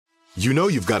You know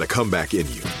you've got a comeback in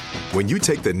you. When you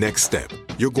take the next step,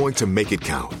 you're going to make it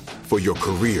count. For your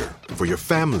career, for your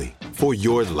family, for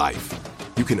your life.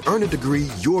 You can earn a degree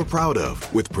you're proud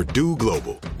of with Purdue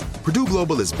Global. Purdue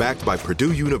Global is backed by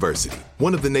Purdue University,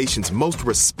 one of the nation's most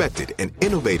respected and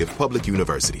innovative public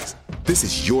universities. This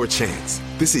is your chance.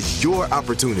 This is your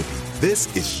opportunity.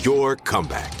 This is your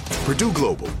comeback. Purdue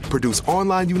Global, Purdue's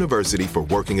online university for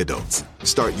working adults.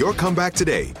 Start your comeback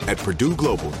today at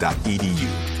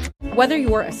purdueglobal.edu. Whether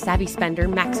you're a savvy spender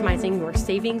maximizing your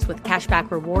savings with cashback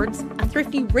rewards, a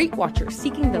thrifty rate watcher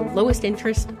seeking the lowest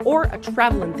interest, or a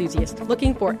travel enthusiast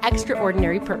looking for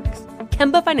extraordinary perks,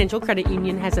 Kemba Financial Credit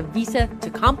Union has a visa to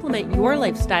complement your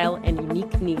lifestyle and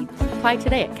unique needs. Apply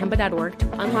today at Kemba.org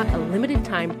to unlock a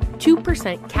limited-time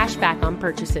 2% cash back on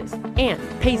purchases and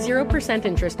pay 0%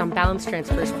 interest on balance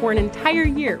transfers for an entire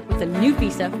year with a new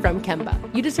visa from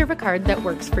Kemba. You deserve a card that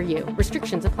works for you.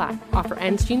 Restrictions apply. Offer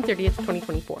ends June 30th,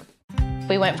 2024.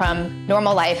 We went from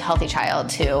normal life, healthy child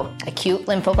to acute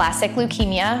lymphoblastic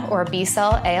leukemia, or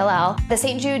B-cell ALL. The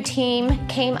St. Jude team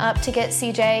came up to get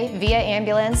CJ via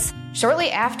ambulance.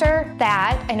 Shortly after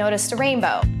that, I noticed a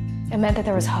rainbow. It meant that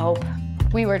there was hope.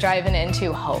 We were driving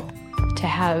into hope. To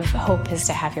have hope is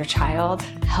to have your child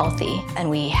healthy, and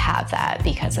we have that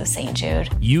because of St. Jude.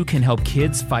 You can help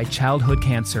kids fight childhood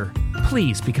cancer.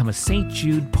 Please become a St.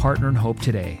 Jude Partner in Hope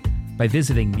today by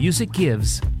visiting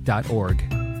musicgives.org.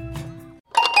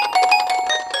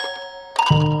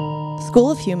 School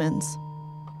of Humans.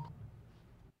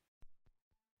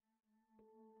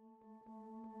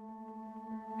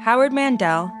 Howard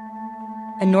Mandel,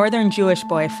 a northern Jewish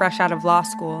boy fresh out of law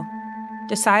school,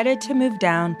 decided to move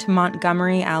down to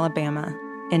Montgomery, Alabama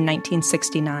in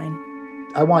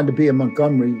 1969. I wanted to be in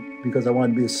Montgomery because I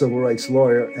wanted to be a civil rights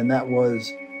lawyer, and that was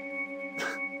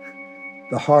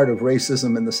the heart of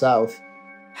racism in the South.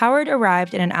 Howard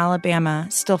arrived in an Alabama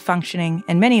still functioning,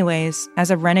 in many ways, as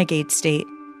a renegade state,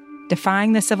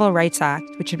 defying the Civil Rights Act,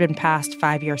 which had been passed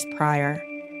 5 years prior.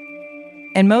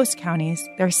 In most counties,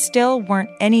 there still weren't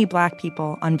any Black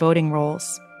people on voting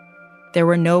rolls. There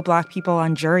were no Black people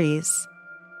on juries.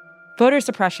 Voter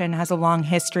suppression has a long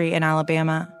history in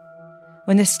Alabama.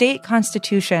 When the state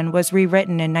constitution was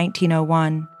rewritten in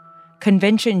 1901,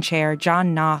 Convention Chair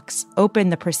John Knox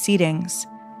opened the proceedings,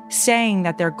 saying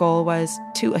that their goal was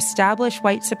to establish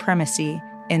white supremacy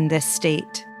in this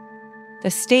state.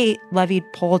 The state levied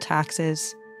poll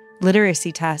taxes,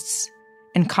 literacy tests,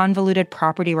 and convoluted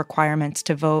property requirements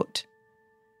to vote.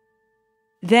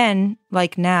 Then,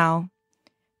 like now,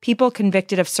 people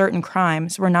convicted of certain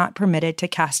crimes were not permitted to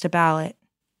cast a ballot.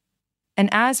 And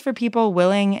as for people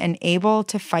willing and able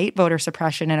to fight voter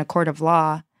suppression in a court of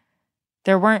law,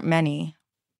 there weren't many.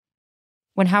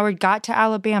 When Howard got to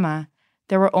Alabama,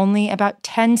 there were only about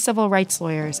 10 civil rights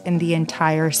lawyers in the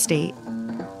entire state.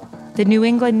 The New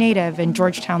England native and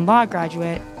Georgetown law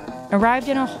graduate arrived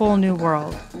in a whole new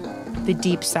world, the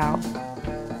Deep South.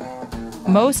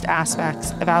 Most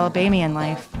aspects of Alabamian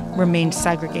life remained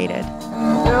segregated.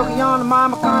 On the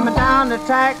mama coming down the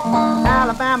track.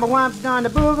 Alabama wants done the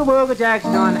boogie woogie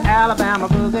Jackson on the Alabama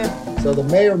boogie. So the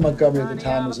mayor of Montgomery at the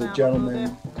time was a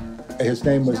gentleman. His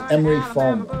name was Emery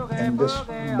Fulmer, and this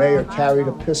mayor carried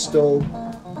a pistol.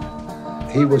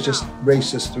 He was just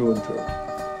racist through and through.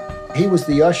 He was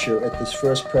the usher at this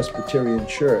First Presbyterian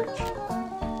church.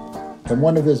 And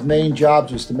one of his main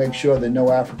jobs was to make sure that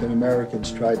no African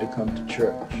Americans tried to come to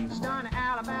church.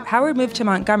 Howard moved to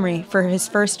Montgomery for his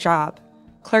first job,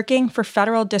 clerking for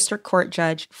federal district court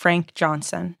judge Frank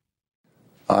Johnson.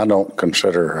 I don't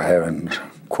consider having,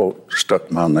 quote, stuck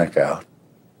my neck out.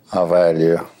 I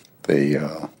value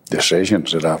the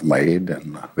decisions that I've made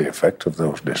and the effect of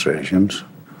those decisions.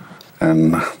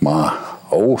 And my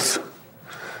oath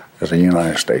as a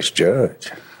United States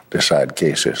judge, decide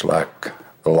cases like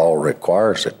the law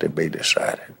requires that they be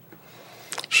decided.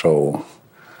 So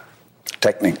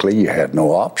technically you had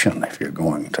no option if you're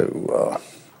going to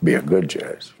be a good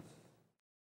judge.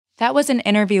 That was an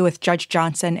interview with Judge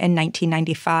Johnson in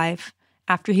 1995,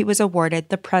 after he was awarded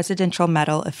the Presidential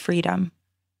Medal of Freedom.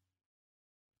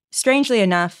 Strangely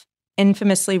enough,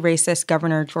 infamously racist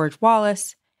Governor George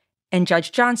Wallace and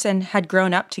Judge Johnson had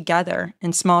grown up together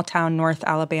in small-town North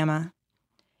Alabama,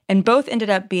 and both ended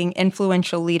up being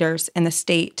influential leaders in the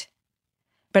state.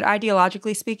 But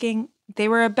ideologically speaking, they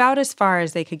were about as far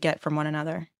as they could get from one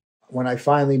another. When I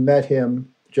finally met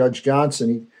him, Judge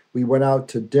Johnson, we went out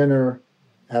to dinner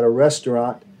at a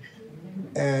restaurant,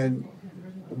 and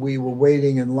we were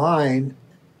waiting in line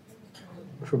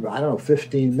for,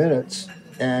 15 minutes,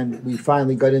 and we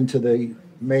finally got into the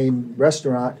main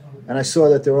restaurant, and I saw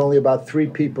that there were only about 3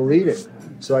 people eating.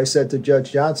 So I said to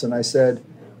Judge Johnson, I said,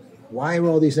 why are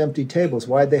all these empty tables?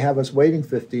 Why'd they have us waiting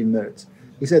 15 minutes?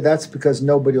 He said, that's because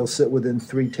nobody will sit within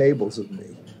 3 tables of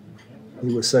me.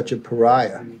 He was such a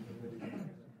pariah.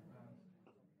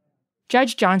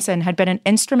 Judge Johnson had been an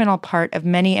instrumental part of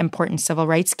many important civil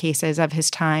rights cases of his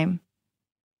time.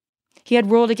 He had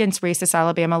ruled against racist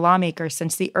Alabama lawmakers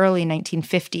since the early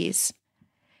 1950s.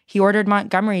 He ordered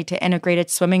Montgomery to integrate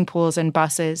its swimming pools and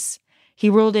buses. He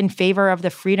ruled in favor of the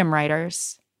Freedom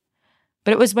Riders.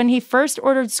 But it was when he first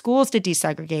ordered schools to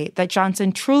desegregate that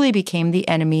Johnson truly became the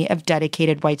enemy of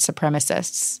dedicated white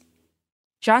supremacists.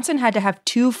 Johnson had to have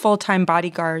 2 full-time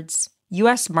bodyguards,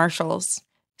 U.S. Marshals,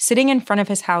 sitting in front of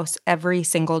his house every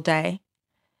single day.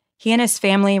 He and his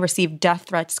family received death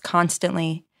threats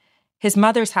constantly. His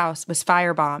mother's house was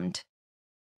firebombed.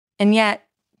 And yet,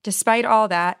 despite all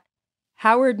that,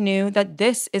 Howard knew that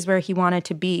this is where he wanted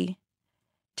to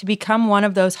become one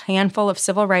of those handful of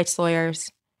civil rights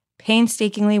lawyers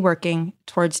painstakingly working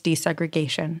towards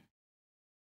desegregation.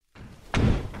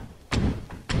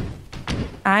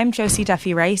 I'm Josie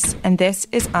Duffy Rice, and this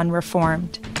is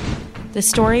Unreformed, the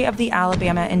story of the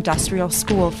Alabama Industrial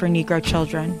School for Negro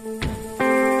Children.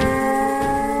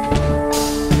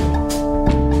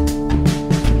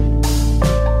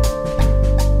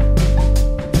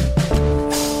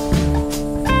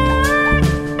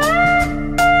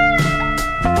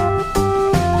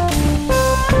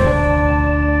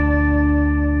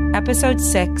 Episode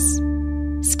 6,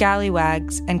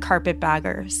 Scallawags and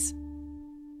Carpetbaggers.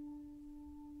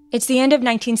 It's the end of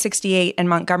 1968 in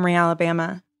Montgomery,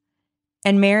 Alabama,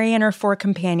 and Mary and her 4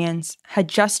 companions had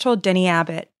just told Denny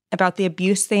Abbott about the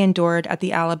abuse they endured at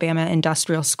the Alabama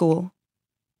Industrial School.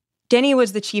 Denny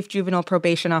was the chief juvenile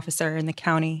probation officer in the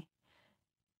county.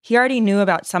 He already knew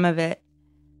about some of it,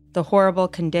 the horrible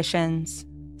conditions,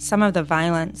 some of the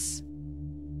violence.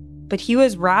 But he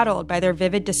was rattled by their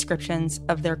vivid descriptions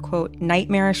of their, quote,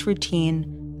 nightmarish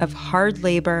routine of hard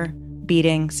labor,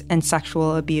 beatings, and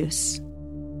sexual abuse.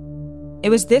 It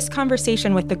was this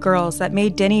conversation with the girls that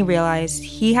made Denny realize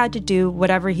he had to do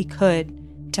whatever he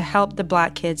could to help the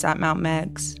black kids at Mount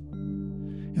Meigs.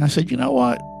 And I said, you know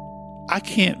what? I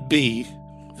can't be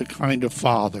the kind of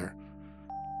father.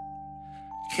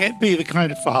 Can't be the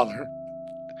kind of father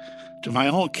to my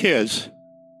own kids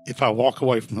if I walk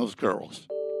away from those girls.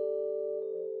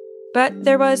 But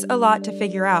there was a lot to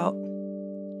figure out.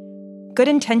 Good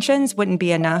intentions wouldn't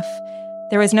be enough.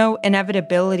 There was no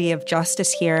inevitability of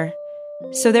justice here.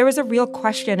 So there was a real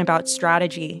question about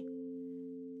strategy.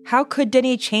 How could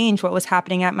Denny change what was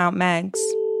happening at Mount Meigs?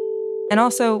 And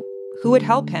also, who would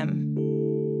help him?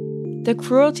 The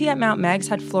cruelty at Mount Meigs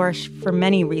had flourished for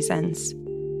many reasons.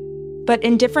 But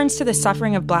indifference to the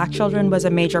suffering of black children was a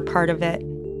major part of it.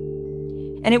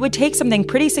 And it would take something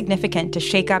pretty significant to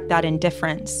shake up that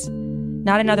indifference.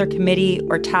 Not another committee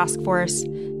or task force,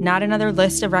 not another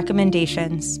list of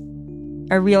recommendations.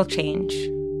 A real change.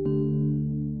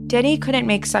 Denny couldn't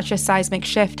make such a seismic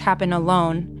shift happen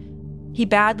alone. He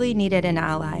badly needed an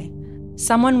ally,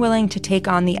 someone willing to take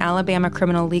on the Alabama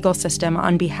criminal legal system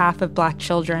on behalf of black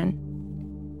children.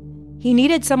 He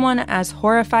needed someone as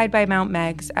horrified by Mount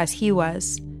Meigs as he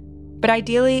was, but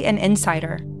ideally an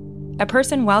insider, a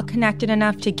person well-connected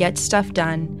enough to get stuff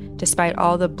done despite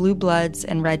all the blue bloods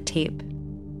and red tape.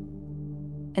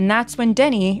 And that's when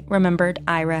Denny remembered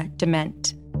Ira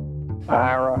DeMent.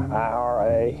 Ira,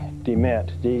 I-R-A,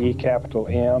 DeMent, D-E-M-E-N-T.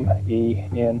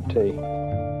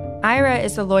 Ira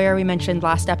is the lawyer we mentioned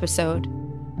last episode,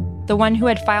 the one who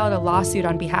had filed a lawsuit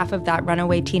on behalf of that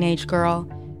runaway teenage girl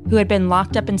who had been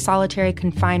locked up in solitary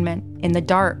confinement in the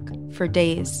dark for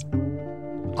days.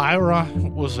 Ira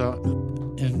was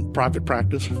in private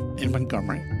practice in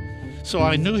Montgomery. So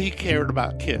I knew he cared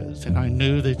about kids, and I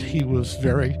knew that he was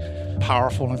very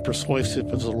powerful and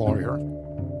persuasive as a lawyer.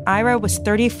 Ira was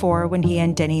 34 when he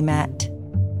and Denny met.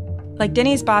 Like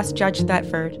Denny's boss, Judge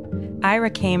Thetford, Ira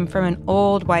came from an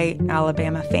old white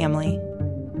Alabama family.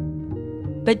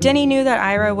 But Denny knew that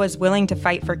Ira was willing to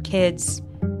fight for kids,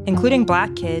 including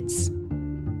black kids.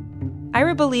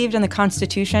 Ira believed in the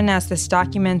Constitution as this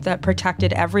document that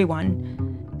protected everyone,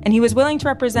 and he was willing to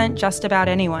represent just about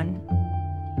anyone.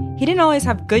 He didn't always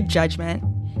have good judgment,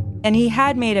 and he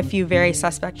had made a few very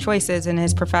suspect choices in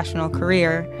his professional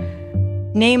career.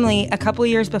 Namely, a couple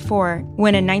years before,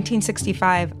 when in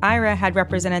 1965, Ira had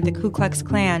represented the Ku Klux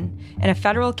Klan in a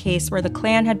federal case where the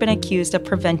Klan had been accused of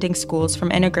preventing schools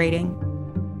from integrating.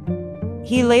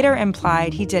 He later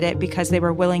implied he did it because they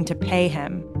were willing to pay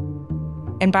him.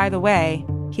 And by the way,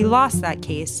 he lost that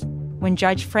case when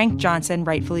Judge Frank Johnson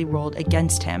rightfully ruled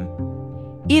against him.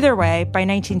 Either way, by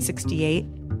 1968,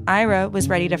 Ira was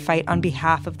ready to fight on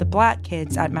behalf of the black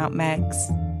kids at Mount Meigs.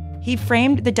 He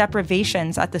framed the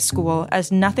deprivations at the school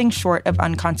as nothing short of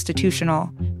unconstitutional,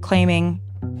 claiming,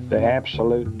 "The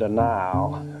absolute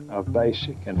denial of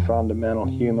basic and fundamental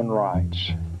human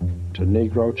rights to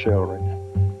Negro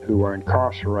children who were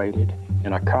incarcerated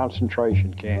in a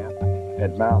concentration camp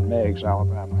at Mount Meigs,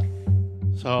 Alabama."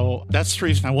 So that's the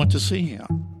reason I went to see him.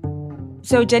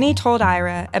 So Denny told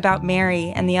Ira about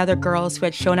Mary and the other girls who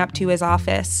had shown up to his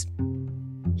office.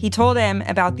 He told him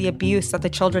about the abuse that the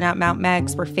children at Mount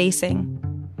Meigs were facing.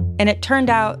 And it turned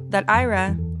out that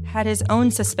Ira had his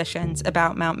own suspicions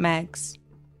about Mount Meigs.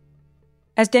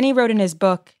 As Denny wrote in his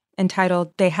book,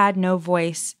 entitled They Had No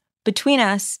Voice, between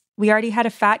us, we already had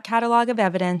a fat catalog of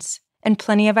evidence and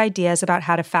plenty of ideas about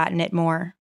how to fatten it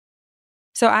more.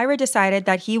 So Ira decided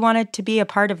that he wanted to be a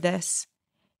part of this.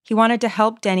 He wanted to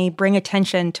help Denny bring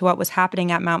attention to what was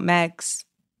happening at Mount Meigs.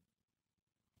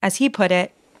 As he put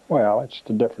it, "Well, it's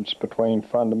the difference between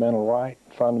fundamental right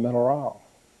and fundamental wrong.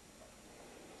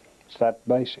 It's that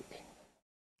basic."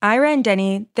 Ira and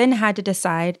Denny then had to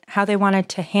decide how they wanted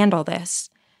to handle this.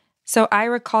 So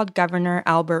Ira called Governor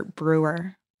Albert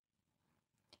Brewer.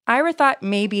 Ira thought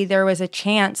maybe there was a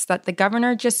chance that the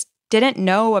governor just didn't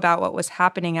know about what was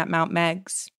happening at Mount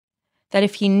Meigs. That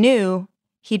if he knew,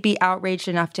 he'd be outraged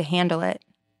enough to handle it.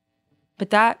 But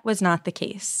that was not the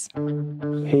case.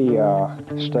 He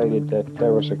stated that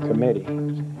there was a committee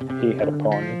he had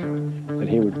appointed that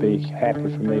he would be happy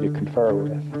for me to confer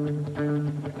with.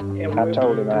 I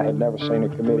told him I had never seen a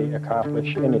committee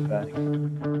accomplish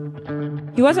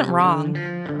anything. He wasn't wrong.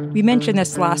 We mentioned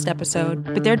this last episode,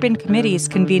 but there'd been committees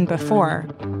convened before,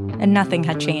 and nothing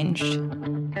had changed.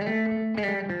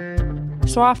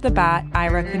 So off the bat,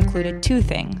 Ira concluded two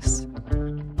things.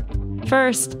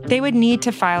 First, they would need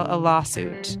to file a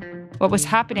lawsuit. What was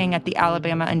happening at the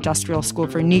Alabama Industrial School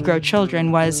for Negro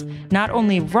Children was not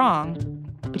only wrong,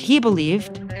 but he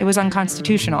believed it was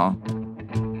unconstitutional.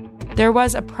 There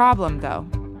was a problem, though.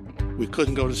 We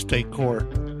couldn't go to state court.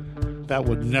 That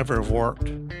would never have worked.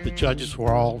 The judges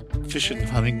were all fishing and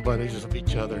hunting buddies of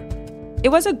each other. It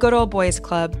was a good old boys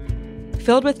club,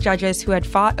 filled with judges who had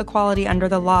fought equality under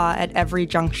the law at every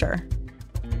juncture.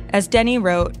 As Denny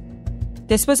wrote,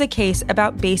 this was a case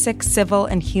about basic civil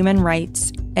and human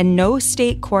rights, and no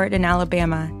state court in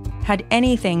Alabama had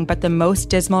anything but the most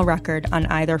dismal record on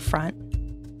either front.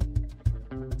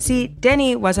 See,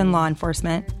 Denny was in law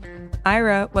enforcement.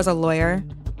 Ira was a lawyer.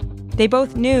 They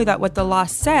both knew that what the law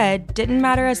said didn't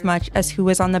matter as much as who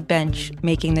was on the bench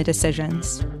making the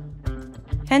decisions.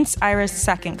 Hence Ira's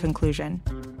second conclusion.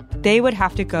 They would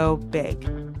have to go big.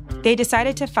 They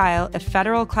decided to file a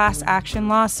federal class action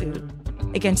lawsuit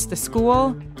against the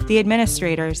school, the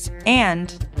administrators, and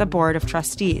the Board of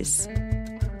Trustees.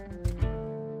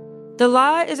 The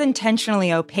law is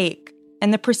intentionally opaque,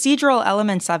 and the procedural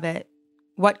elements of it,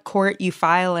 what court you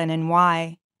file in and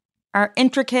why, are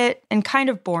intricate and kind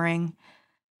of boring.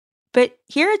 But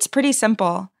here it's pretty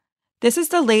simple. This is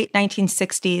the late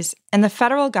 1960s, and the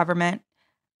federal government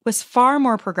was far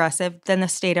more progressive than the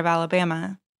state of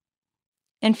Alabama.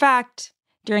 In fact,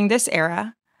 during this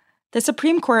era, the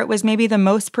Supreme Court was maybe the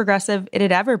most progressive it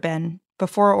had ever been,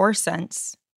 before or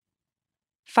since.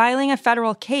 Filing a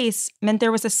federal case meant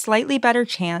there was a slightly better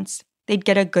chance they'd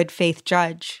get a good faith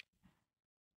judge.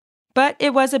 But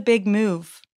it was a big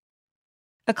move.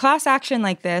 A class action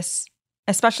like this,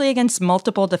 especially against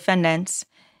multiple defendants,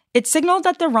 it signaled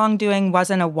that the wrongdoing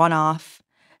wasn't a one-off,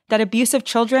 that abuse of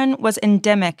children was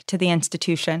endemic to the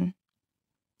institution.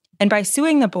 And by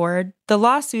suing the board, the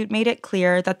lawsuit made it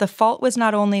clear that the fault was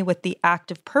not only with the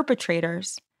active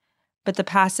perpetrators, but the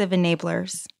passive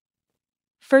enablers.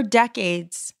 For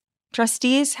decades,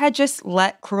 trustees had just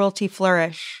let cruelty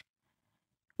flourish,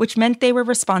 which meant they were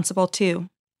responsible too.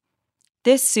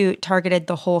 This suit targeted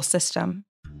the whole system.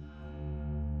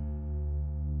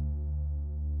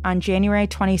 On January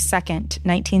 22,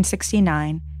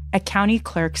 1969, a county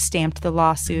clerk stamped the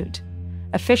lawsuit,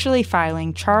 officially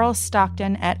filing Charles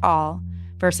Stockton et al.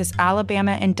 Versus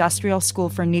Alabama Industrial School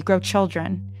for Negro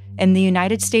Children in the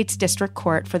United States District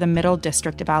Court for the Middle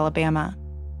District of Alabama.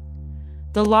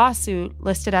 The lawsuit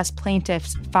listed as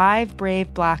plaintiffs 5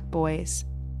 brave black boys,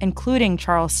 including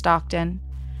Charles Stockton,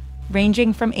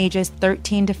 ranging from ages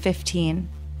 13 to 15,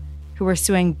 who were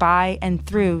suing by and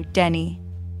through Denny.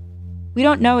 We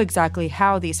don't know exactly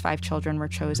how these 5 children were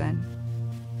chosen.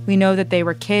 We know that they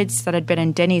were kids that had been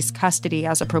in Denny's custody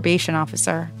as a probation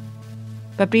officer.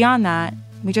 But beyond that,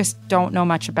 we just don't know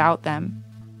much about them.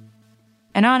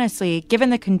 And honestly, given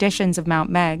the conditions of Mount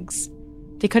Meigs,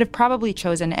 they could have probably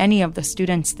chosen any of the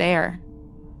students there.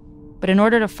 But in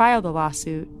order to file the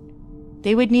lawsuit,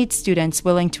 they would need students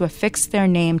willing to affix their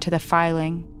name to the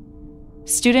filing,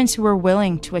 students who were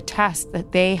willing to attest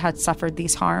that they had suffered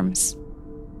these harms.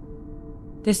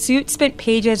 The suit spent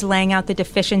pages laying out the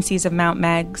deficiencies of Mount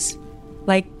Meigs,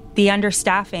 like the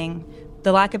understaffing,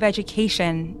 the lack of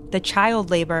education, the child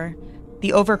labor,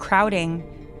 the overcrowding,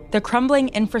 the crumbling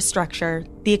infrastructure,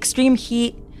 the extreme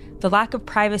heat, the lack of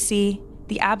privacy,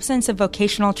 the absence of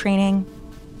vocational training,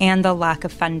 and the lack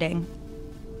of funding.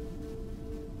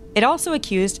 It also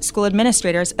accused school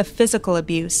administrators of physical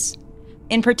abuse,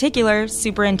 in particular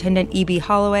Superintendent E.B.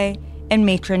 Holloway and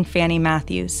Matron Fannie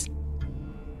Matthews.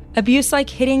 Abuse like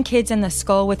hitting kids in the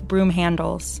skull with broom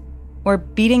handles, or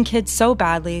beating kids so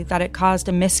badly that it caused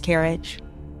a miscarriage.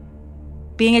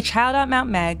 Being a child at Mount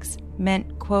Meigs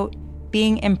meant, quote,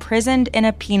 being imprisoned in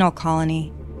a penal colony,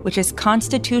 which is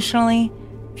constitutionally,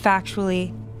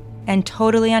 factually, and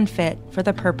totally unfit for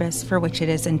the purpose for which it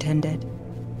is intended.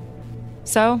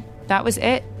 So, that was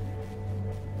it.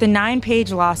 The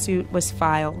 9-page lawsuit was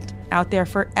filed, out there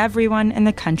for everyone in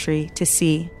the country to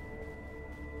see.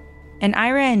 And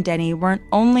Ira and Denny weren't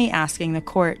only asking the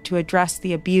court to address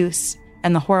the abuse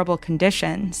and the horrible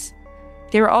conditions.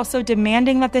 They were also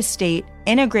demanding that the state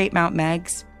integrate Mount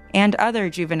Meigs and other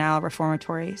juvenile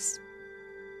reformatories.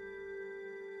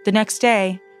 The next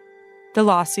day, the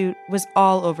lawsuit was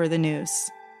all over the news.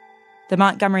 The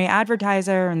Montgomery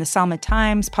Advertiser and the Selma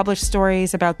Times published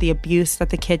stories about the abuse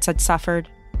that the kids had suffered.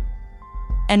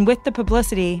 And with the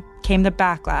publicity came the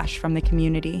backlash from the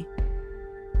community.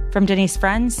 From Denny's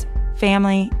friends,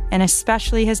 family, and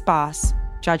especially his boss,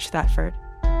 Judge Thetford.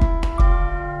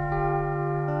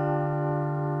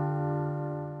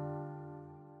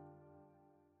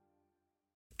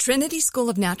 Trinity School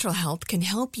of Natural Health can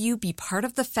help you be part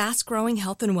of the fast-growing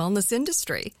health and wellness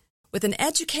industry. With an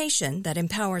education that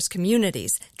empowers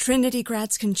communities, Trinity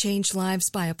grads can change lives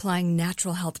by applying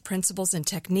natural health principles and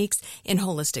techniques in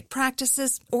holistic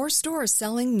practices or stores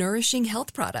selling nourishing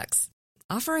health products.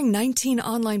 Offering 19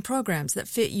 online programs that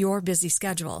fit your busy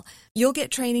schedule, you'll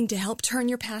get training to help turn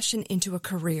your passion into a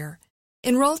career.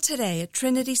 Enroll today at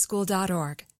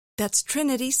trinityschool.org. That's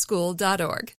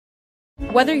trinityschool.org.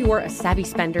 Whether you're a savvy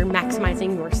spender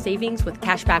maximizing your savings with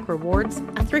cashback rewards,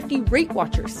 a thrifty rate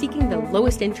watcher seeking the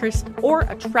lowest interest, or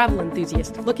a travel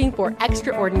enthusiast looking for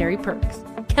extraordinary perks,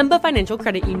 Kemba Financial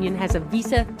Credit Union has a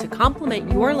visa to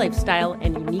complement your lifestyle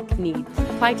and unique needs.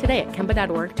 Apply today at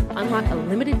Kemba.org to unlock a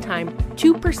limited-time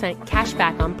 2% cash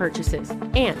back on purchases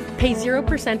and pay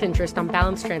 0% interest on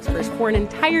balance transfers for an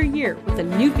entire year with a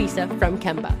new visa from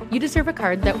Kemba. You deserve a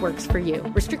card that works for you.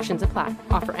 Restrictions apply.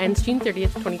 Offer ends June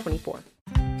 30th, 2024.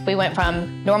 We went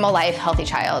from normal life, healthy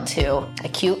child to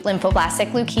acute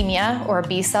lymphoblastic leukemia, or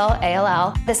B-cell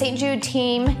ALL. The St. Jude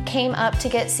team came up to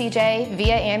get CJ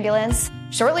via ambulance.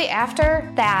 Shortly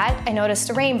after that, I noticed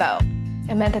a rainbow.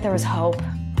 It meant that there was hope.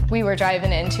 We were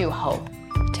driving into hope.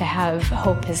 To have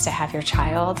hope is to have your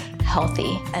child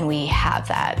healthy, and we have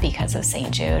that because of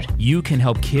St. Jude. You can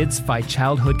help kids fight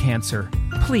childhood cancer.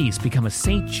 Please become a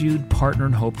St. Jude Partner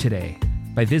in Hope today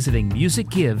by visiting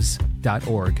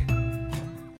musicgives.org.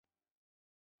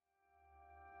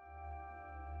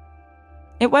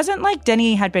 It wasn't like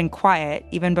Denny had been quiet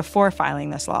even before filing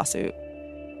this lawsuit.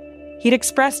 He'd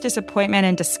expressed disappointment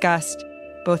and disgust,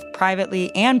 both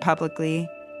privately and publicly,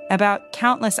 about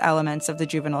countless elements of the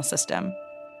juvenile system.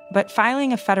 But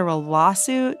filing a federal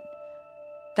lawsuit,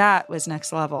 that was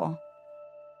next level.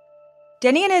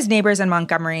 Denny and his neighbors in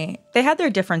Montgomery, they had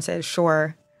their differences,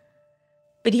 sure.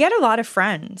 But he had a lot of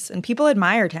friends, and people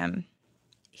admired him.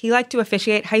 He liked to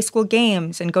officiate high school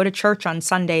games and go to church on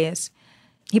Sundays.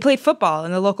 He played football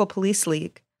in the local police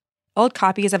league. Old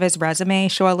copies of his resume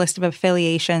show a list of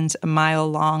affiliations a mile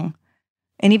long.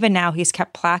 And even now, he's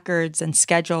kept placards and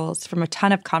schedules from a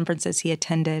ton of conferences he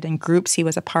attended and groups he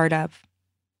was a part of.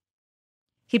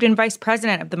 He'd been vice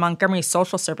president of the Montgomery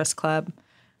Social Service Club,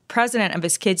 president of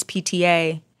his kids'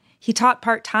 PTA. He taught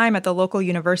part-time at the local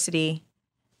university.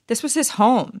 This was his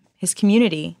home, his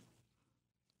community.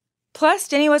 Plus,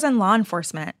 Denny was in law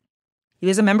enforcement. He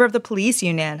was a member of the police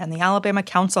union and the Alabama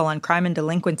Council on Crime and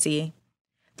Delinquency.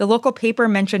 The local paper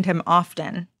mentioned him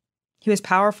often. He was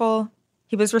powerful,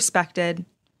 he was respected,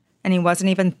 and he wasn't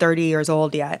even 30 years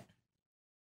old yet.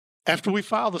 After we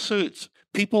filed the suits,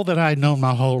 people that I'd known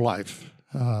my whole life,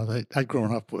 that I'd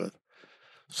grown up with,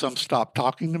 some stopped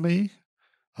talking to me,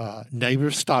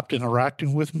 neighbors stopped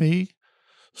interacting with me,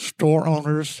 store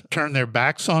owners turned their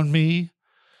backs on me,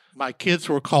 my kids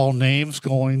were called names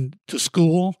going to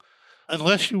school.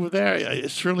 Unless you were there,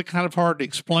 it's really kind of hard to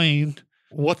explain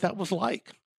what that was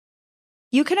like.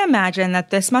 You can imagine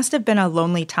that this must have been a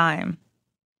lonely time.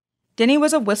 Denny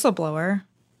was a whistleblower,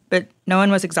 but no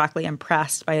one was exactly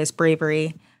impressed by his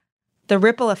bravery. The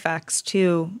ripple effects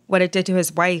to what it did to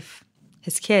his wife,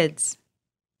 his kids.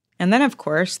 And then, of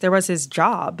course, there was his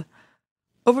job.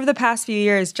 Over the past few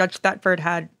years, Judge Thetford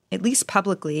had, at least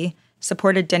publicly,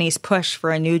 supported Denny's push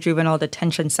for a new juvenile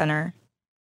detention center.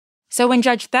 So when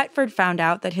Judge Thetford found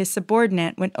out that his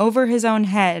subordinate went over his own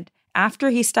head after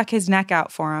he stuck his neck out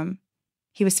for him,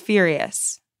 he was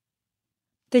furious.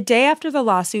 The day after the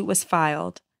lawsuit was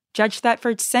filed, Judge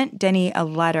Thetford sent Denny a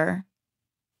letter.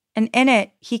 And in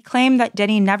it, he claimed that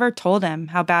Denny never told him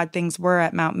how bad things were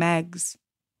at Mount Meigs.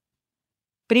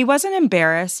 But he wasn't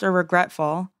embarrassed or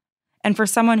regretful, and for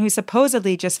someone who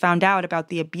supposedly just found out about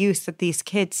the abuse that these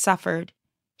kids suffered,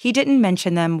 he didn't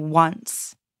mention them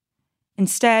once.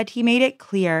 Instead, he made it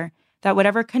clear that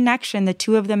whatever connection the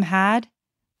two of them had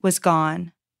was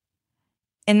gone.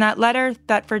 In that letter,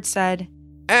 Thetford said,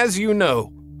 "As you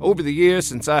know, over the years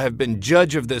since I have been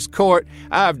judge of this court,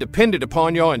 I have depended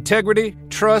upon your integrity,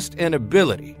 trust, and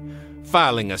ability.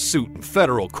 Filing a suit in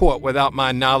federal court without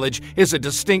my knowledge is a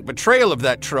distinct betrayal of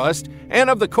that trust and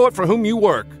of the court for whom you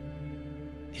work."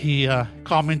 He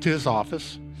called me into his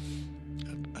office,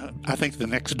 I think the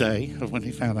next day when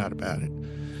he found out about it.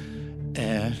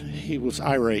 And he was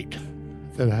irate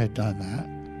that I had done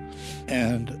that.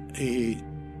 And he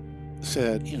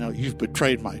said, "You've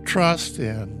betrayed my trust."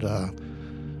 And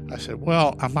I said,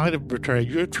 "Well, I might have betrayed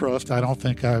your trust. I don't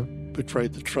think I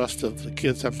betrayed the trust of the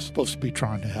kids I'm supposed to be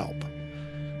trying to help."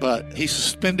 But he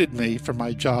suspended me from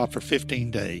my job for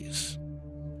 15 days.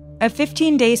 A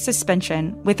 15-day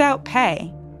suspension without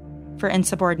pay for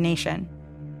insubordination.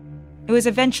 It was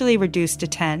eventually reduced to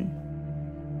 10.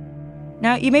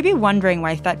 Now, you may be wondering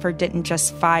why Thetford didn't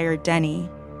just fire Denny.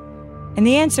 And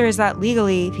the answer is that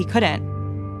legally, he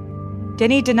couldn't.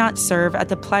 Denny did not serve at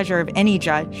the pleasure of any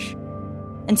judge.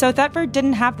 And so Thetford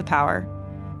didn't have the power.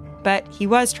 But he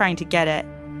was trying to get it.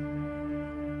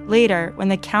 Later, when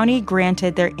the county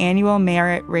granted their annual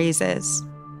merit raises,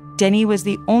 Denny was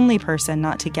the only person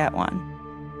not to get one.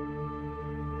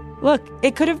 Look,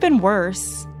 it could have been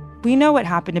worse. We know what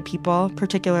happened to people,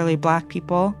 particularly Black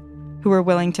people, who were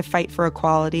willing to fight for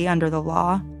equality under the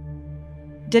law.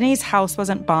 Denny's house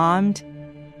wasn't bombed.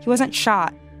 He wasn't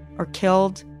shot or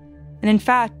killed. And in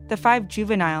fact, the 5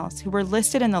 juveniles who were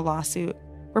listed in the lawsuit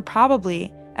were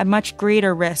probably at much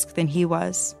greater risk than he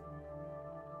was.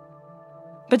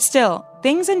 But still,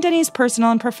 things in Denny's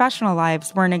personal and professional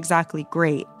lives weren't exactly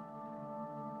great.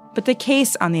 But the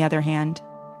case, on the other hand,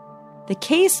 the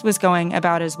case was going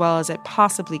about as well as it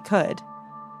possibly could,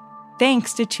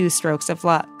 thanks to 2 strokes of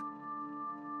luck.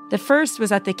 The first was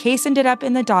that the case ended up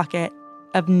in the docket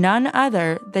of none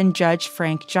other than Judge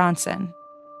Frank Johnson.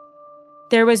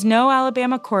 There was no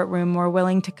Alabama courtroom more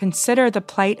willing to consider the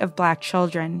plight of Black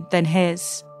children than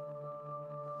his.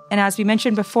 And as we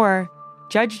mentioned before,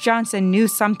 Judge Johnson knew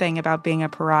something about being a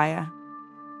pariah.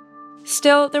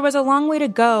 Still, there was a long way to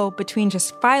go between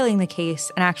just filing the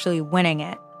case and actually winning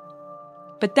it.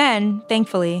 But then,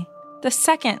 thankfully, the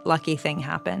second lucky thing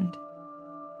happened.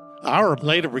 Ira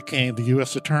later became the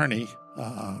U.S. Attorney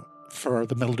for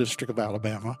the Middle District of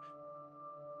Alabama.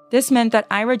 This meant that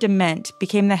Ira DeMent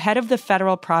became the head of the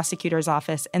federal prosecutor's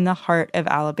office in the heart of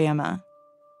Alabama.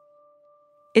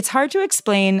 It's hard to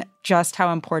explain just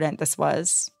how important this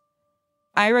was.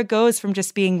 Ira goes from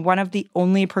just being one of the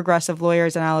only progressive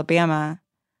lawyers in Alabama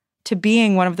to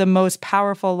being one of the most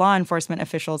powerful law enforcement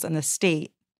officials in the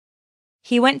state.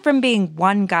 He went from being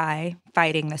one guy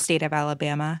fighting the state of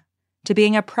Alabama to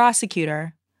being a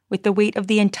prosecutor with the weight of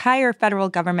the entire federal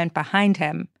government behind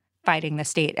him fighting the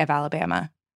state of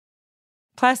Alabama.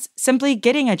 Plus, simply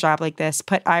getting a job like this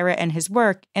put Ira and his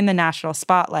work in the national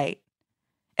spotlight.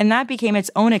 And that became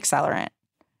its own accelerant.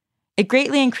 It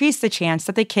greatly increased the chance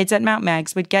that the kids at Mount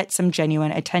Meigs would get some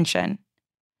genuine attention.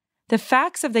 The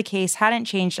facts of the case hadn't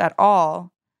changed at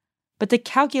all, but the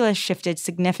calculus shifted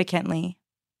significantly.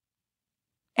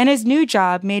 And his new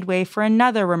job made way for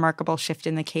another remarkable shift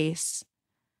in the case.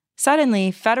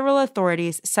 Suddenly, federal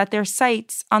authorities set their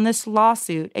sights on this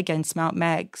lawsuit against Mount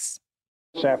Meigs.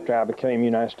 After I became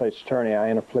United States Attorney, I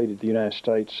interpleaded the United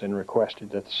States and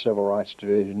requested that the Civil Rights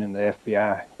Division and the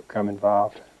FBI become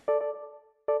involved.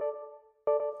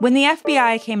 When the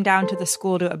FBI came down to the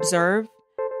school to observe,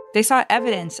 they saw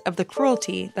evidence of the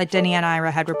cruelty that Denny and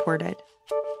Ira had reported.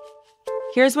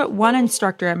 Here's what one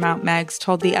instructor at Mount Meigs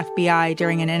told the FBI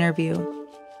during an interview.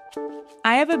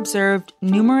 "I have observed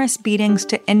numerous beatings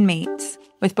to inmates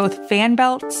with both fan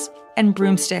belts and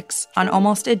broomsticks on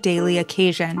almost a daily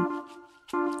occasion.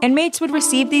 Inmates would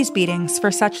receive these beatings for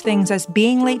such things as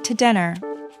being late to dinner,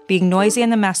 being noisy in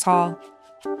the mess hall,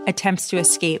 attempts to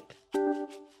escape."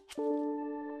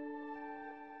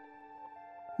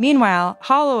 Meanwhile,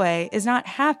 Holloway is not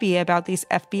happy about these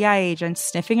FBI agents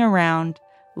sniffing around,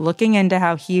 looking into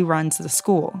how he runs the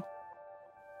school.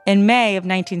 In May of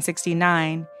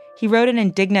 1969, he wrote an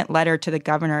indignant letter to the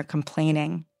governor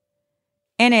complaining.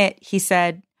 In it, he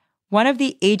said, "One of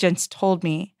the agents told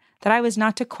me that I was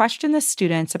not to question the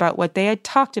students about what they had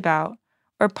talked about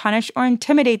or punish or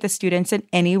intimidate the students in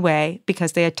any way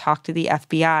because they had talked to the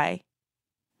FBI."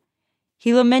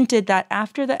 He lamented that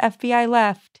after the FBI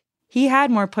left, he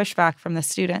had more pushback from the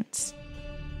students.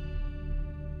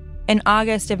 In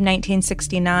August of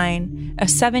 1969, a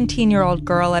 17-year-old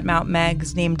girl at Mount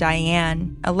Meigs named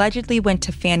Diane allegedly went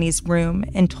to Fanny's room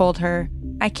and told her,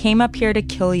 "I came up here to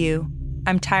kill you.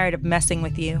 I'm tired of messing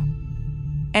with you."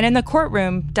 And in the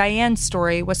courtroom, Diane's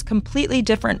story was completely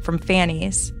different from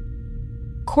Fanny's.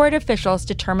 Court officials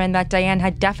determined that Diane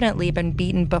had definitely been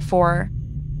beaten before.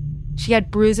 She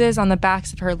had bruises on the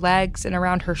backs of her legs and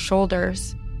around her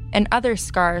shoulders, and other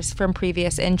scars from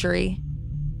previous injury.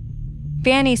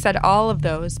 Fanny said all of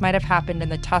those might have happened in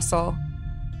the tussle,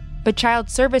 but Child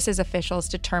Services officials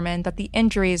determined that the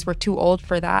injuries were too old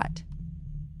for that.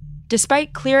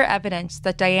 Despite clear evidence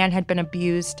that Diane had been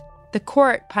abused, the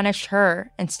court punished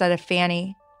her instead of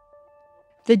Fanny.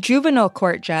 The juvenile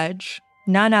court judge,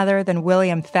 none other than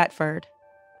William Thetford,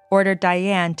 ordered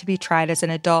Diane to be tried as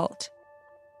an adult.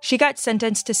 She got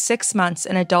sentenced to 6 months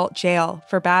in adult jail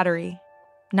for battery,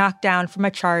 knocked down from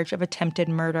a charge of attempted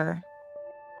murder.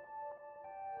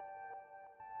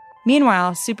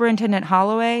 Meanwhile, Superintendent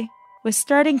Holloway was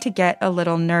starting to get a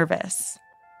little nervous.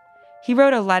 He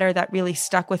wrote a letter that really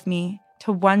stuck with me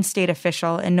to one state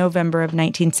official in November of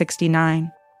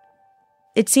 1969.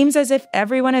 "It seems as if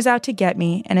everyone is out to get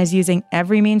me and is using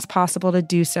every means possible to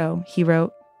do so," he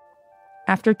wrote.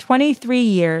 "After 23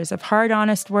 years of hard,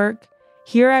 honest work,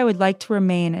 here I would like to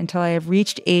remain until I have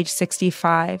reached age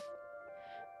 65.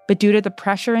 But due to the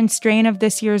pressure and strain of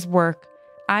this year's work,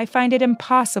 I find it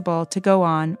impossible to go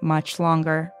on much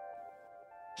longer."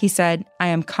 He said, "I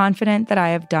am confident that I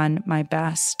have done my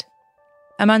best."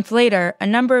 A month later, a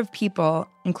number of people,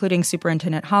 including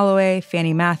Superintendent Holloway,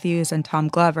 Fanny Matthews, and Tom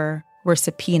Glover, were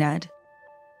subpoenaed.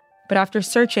 But after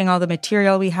searching all the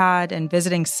material we had and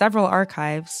visiting several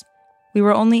archives, we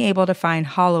were only able to find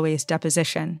Holloway's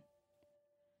deposition.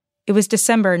 It was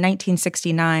December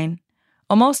 1969,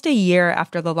 almost a year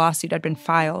after the lawsuit had been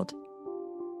filed.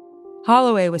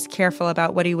 Holloway was careful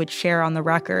about what he would share on the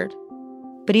record,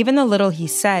 but even the little he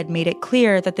said made it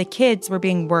clear that the kids were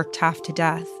being worked half to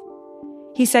death.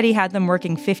 He said he had them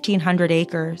working 1,500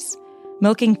 acres,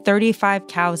 milking 35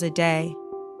 cows a day.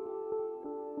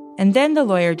 And then the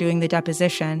lawyer doing the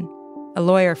deposition, a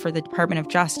lawyer for the Department of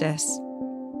Justice,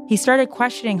 he started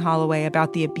questioning Holloway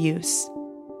about the abuse.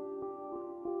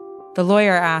 The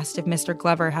lawyer asked if Mr.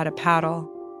 Glover had a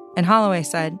paddle, and Holloway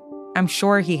said, "I'm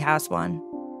sure he has one."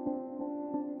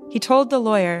 He told the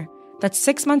lawyer that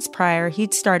 6 months prior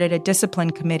he'd started a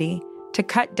discipline committee to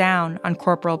cut down on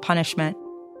corporal punishment.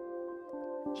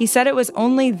 He said it was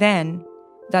only then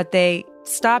that they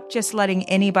stopped just letting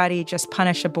anybody just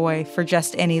punish a boy for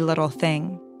just any little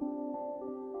thing.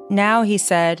 Now, he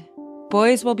said,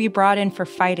 boys will be brought in for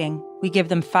fighting. We give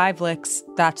them 5 licks,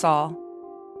 that's all.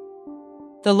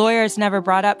 The lawyers never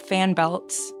brought up fan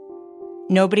belts.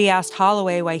 Nobody asked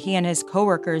Holloway why he and his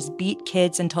coworkers beat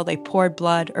kids until they poured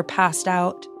blood or passed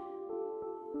out.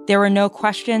 There were no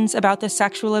questions about the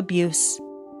sexual abuse,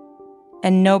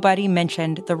 and nobody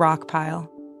mentioned the rock pile.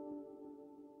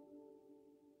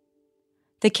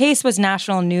 The case was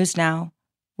national news now,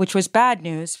 which was bad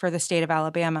news for the state of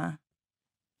Alabama.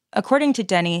 According to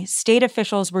Denny, state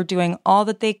officials were doing all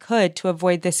that they could to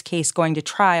avoid this case going to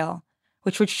trial,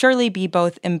 which would surely be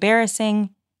both embarrassing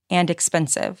and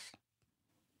expensive.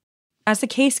 As the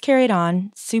case carried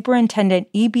on, Superintendent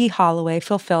E.B. Holloway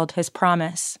fulfilled his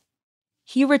promise.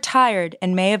 He retired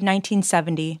in May of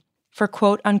 1970 for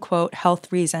quote-unquote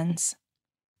health reasons.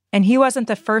 And he wasn't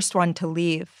the first one to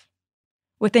leave.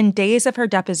 Within days of her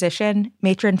deposition,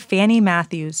 Matron Fanny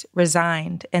Matthews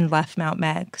resigned and left Mount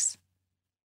Meigs.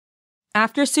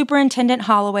 After Superintendent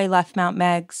Holloway left Mount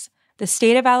Meigs, the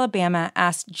state of Alabama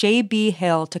asked J.B.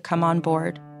 Hill to come on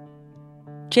board.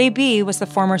 J.B. was the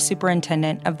former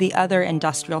superintendent of the other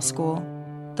industrial school,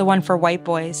 the one for white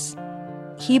boys.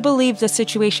 He believed the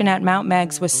situation at Mount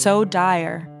Meigs was so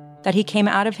dire that he came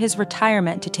out of his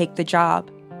retirement to take the job.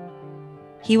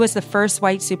 He was the first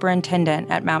white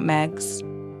superintendent at Mount Meigs.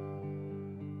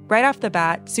 Right off the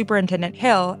bat, Superintendent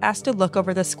Hill asked to look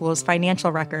over the school's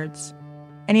financial records,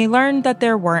 and he learned that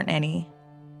there weren't any.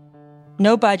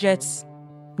 No budgets,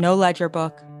 no ledger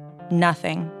book,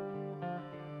 nothing.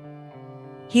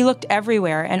 He looked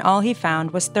everywhere, and all he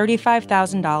found was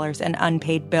 $35,000 in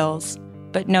unpaid bills,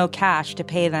 but no cash to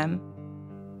pay them.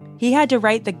 He had to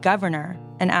write the governor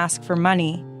and ask for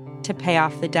money to pay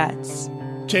off the debts.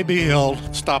 J.B. Hill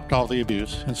stopped all the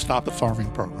abuse and stopped the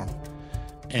farming program.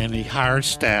 And he hired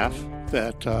staff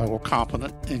that were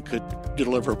competent and could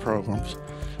deliver programs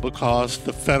because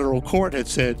the federal court had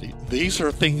said, these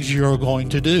are things you're going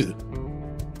to do.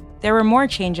 There were more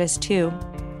changes, too.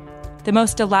 The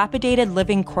most dilapidated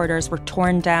living quarters were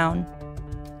torn down.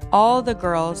 All the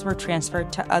girls were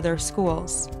transferred to other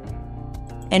schools.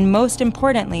 And most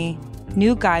importantly,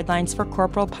 new guidelines for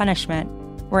corporal punishment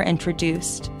were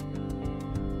introduced.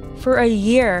 For a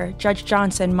year, Judge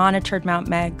Johnson monitored Mount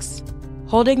Meigs,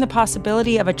 holding the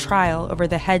possibility of a trial over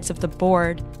the heads of the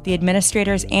board, the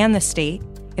administrators, and the state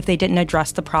if they didn't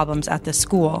address the problems at the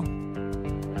school.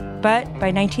 But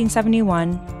by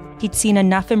 1971, he'd seen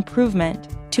enough improvement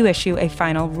to issue a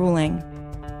final ruling.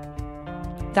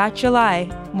 That July,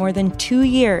 more than 2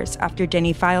 years after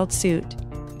Denny filed suit,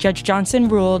 Judge Johnson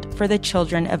ruled for the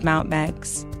children of Mount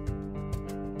Meigs.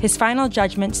 His final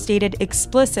judgment stated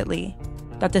explicitly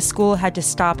that the school had to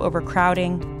stop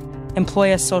overcrowding,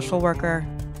 employ a social worker,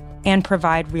 and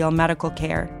provide real medical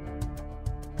care.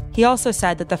 He also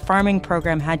said that the farming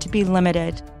program had to be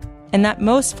limited and that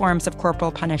most forms of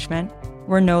corporal punishment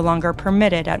were no longer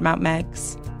permitted at Mount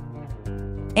Meigs.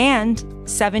 And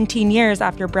 17 years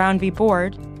after Brown v.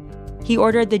 Board, he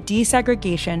ordered the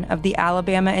desegregation of the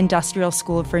Alabama Industrial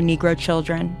School for Negro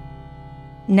Children.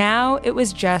 Now it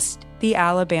was just the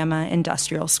Alabama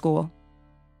Industrial School.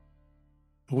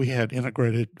 We had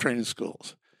integrated training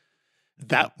schools.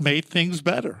 That made things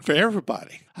better for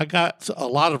everybody. I got a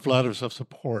lot of letters of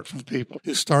support from people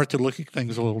who started to look at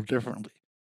things a little differently.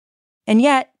 And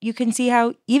yet, you can see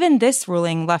how even this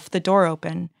ruling left the door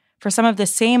open for some of the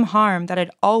same harm that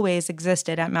had always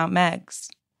existed at Mount Meigs.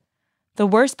 The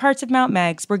worst parts of Mount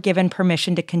Meigs were given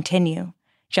permission to continue,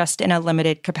 just in a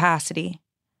limited capacity.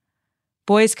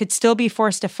 Boys could still be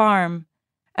forced to farm,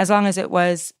 as long as it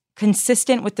was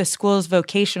consistent with the school's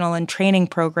vocational and training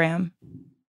program.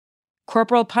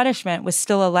 Corporal punishment was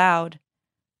still allowed,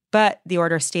 but, the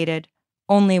order stated,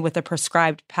 only with a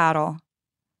prescribed paddle.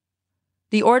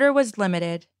 The order was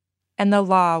limited, and the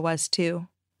law was too.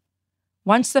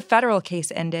 Once the federal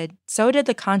case ended, so did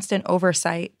the constant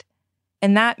oversight,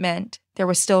 and that meant there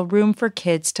was still room for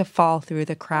kids to fall through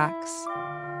the cracks.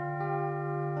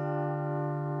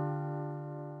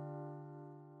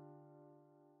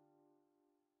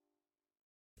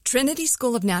 Trinity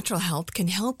School of Natural Health can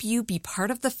help you be part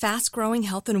of the fast-growing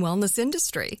health and wellness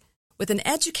industry. With an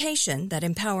education that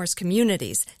empowers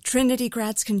communities, Trinity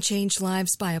grads can change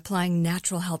lives by applying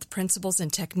natural health principles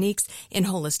and techniques in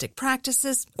holistic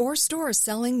practices or stores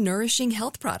selling nourishing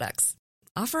health products.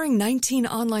 Offering 19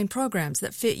 online programs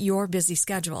that fit your busy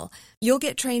schedule, you'll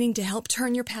get training to help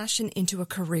turn your passion into a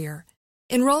career.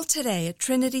 Enroll today at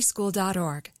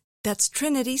trinityschool.org. That's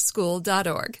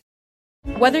trinityschool.org.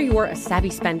 Whether you're a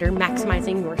savvy spender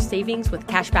maximizing your savings with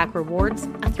cashback rewards,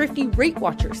 a thrifty rate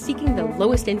watcher seeking the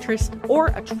lowest interest, or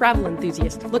a travel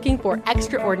enthusiast looking for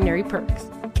extraordinary perks,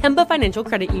 Kemba Financial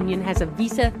Credit Union has a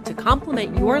visa to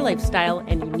complement your lifestyle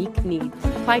and unique needs.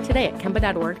 Apply today at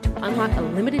Kemba.org to unlock a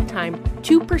limited time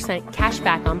 2% cash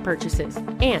back on purchases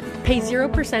and pay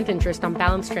 0% interest on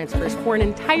balance transfers for an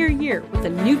entire year with a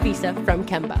new visa from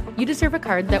Kemba. You deserve a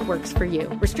card that works for you.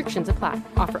 Restrictions apply.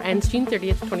 Offer ends June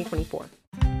 30th, 2024.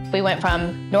 We went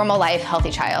from normal life,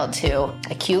 healthy child to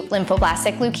acute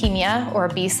lymphoblastic leukemia, or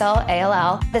B-cell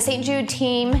ALL. The St. Jude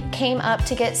team came up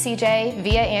to get CJ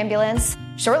via ambulance.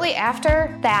 Shortly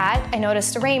after that, I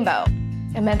noticed a rainbow.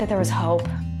 It meant that there was hope.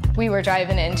 We were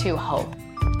driving into hope.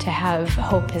 To have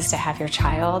hope is to have your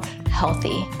child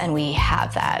healthy, and we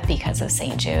have that because of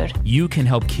St. Jude. You can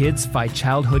help kids fight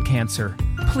childhood cancer.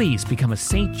 Please become a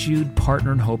St. Jude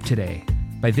Partner in Hope today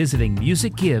by visiting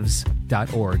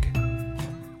musicgives.org.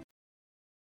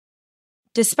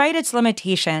 Despite its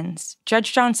limitations,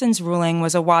 Judge Johnson's ruling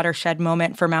was a watershed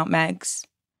moment for Mount Meigs.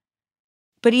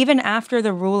 But even after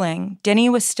the ruling, Denny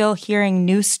was still hearing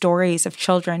new stories of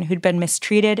children who'd been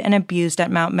mistreated and abused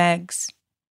at Mount Meigs.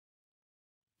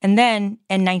 And then,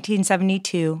 in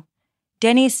 1972,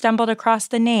 Denny stumbled across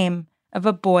the name of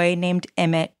a boy named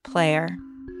Emmett Player.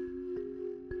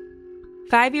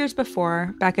 5 years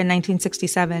before, back in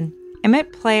 1967,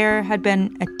 Emmett Player had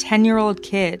been a 10-year-old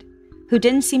kid who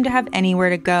didn't seem to have anywhere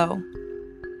to go.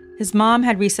 His mom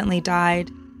had recently died.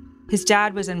 His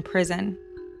dad was in prison.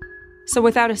 So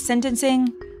without a sentencing,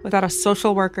 without a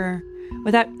social worker,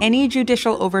 without any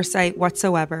judicial oversight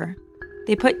whatsoever,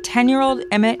 they put 10-year-old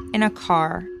Emmett in a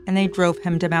car and they drove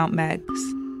him to Mount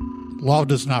Meigs. Law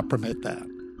does not permit that.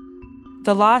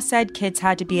 The law said kids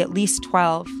had to be at least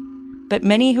 12, but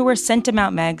many who were sent to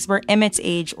Mount Meigs were Emmett's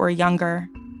age or younger.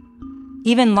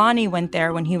 Even Lonnie went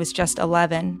there when he was just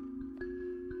 11.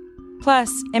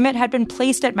 Plus, Emmett had been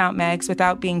placed at Mount Meigs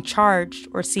without being charged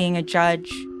or seeing a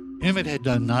judge. Emmett had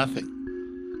done nothing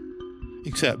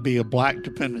except be a black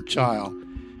dependent child,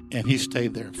 and he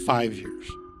stayed there 5 years.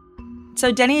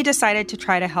 So Denny decided to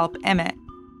try to help Emmett.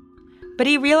 But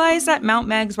he realized that Mount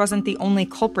Meigs wasn't the only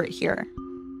culprit here.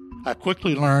 I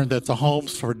quickly learned that the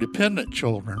homes for dependent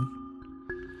children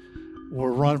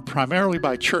were run primarily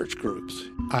by church groups.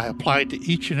 I applied to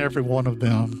each and every one of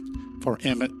them for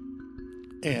Emmett,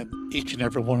 and each and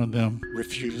every one of them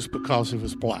refused because he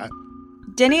was black.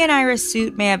 Denny and Ira's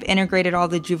suit may have integrated all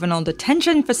the juvenile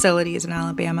detention facilities in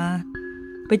Alabama,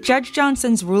 but Judge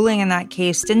Johnson's ruling in that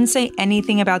case didn't say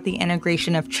anything about the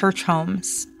integration of church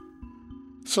homes.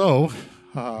 So,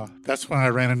 that's when I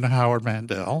ran into Howard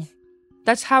Mandel.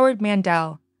 That's Howard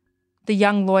Mandel, the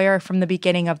young lawyer from the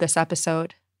beginning of this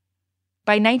episode.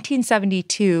 By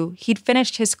 1972, he'd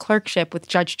finished his clerkship with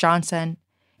Judge Johnson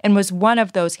and was one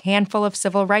of those handful of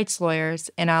civil rights lawyers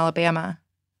in Alabama.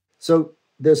 So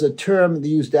there's a term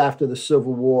used after the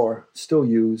Civil War, still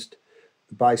used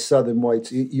by Southern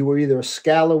whites. You were either a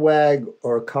scallawag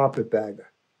or a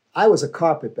carpetbagger. I was a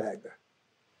carpetbagger.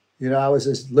 You know, I was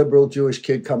this liberal Jewish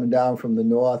kid coming down from the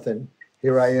north, and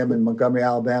here I am in Montgomery,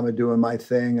 Alabama, doing my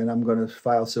thing, and I'm going to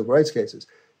file civil rights cases.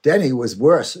 Denny was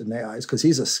worse in their eyes because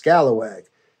he's a scallawag.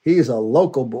 He's a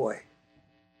local boy.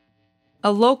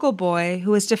 A local boy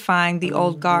who was defying the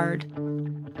old guard,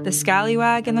 the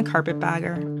scallywag and the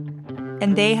carpetbagger.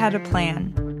 And they had a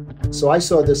plan. So I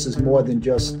saw this as more than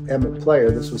just Emmett Player.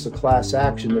 This was a class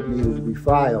action that needed to be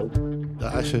filed.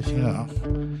 I said,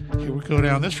 here we go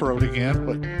down this road again,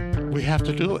 but we have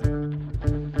to do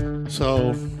it.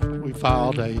 So we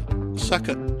filed a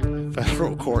second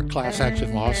federal court class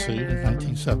action lawsuit in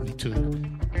 1972.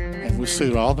 And we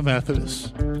sued all the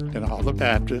Methodists and all the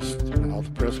Baptists and all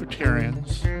the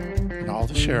Presbyterians and all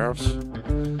the sheriffs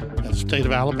in the state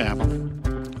of Alabama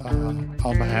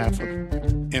on behalf of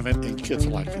Emmett and kids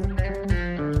like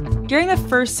him. During the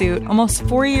first suit, almost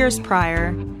 4 years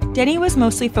prior, Denny was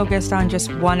mostly focused on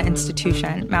just one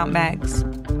institution, Mount Meigs.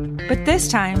 But this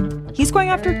time, he's going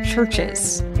after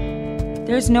churches.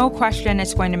 There's no question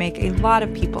it's going to make a lot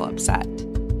of people upset.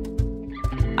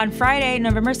 On Friday,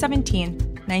 November 17th,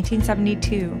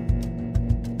 1972,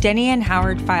 Denny and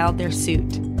Howard filed their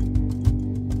suit.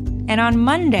 And on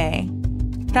Monday,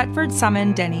 Thetford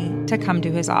summoned Denny to come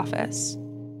to his office.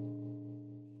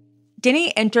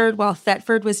 Denny entered while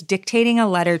Thetford was dictating a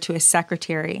letter to his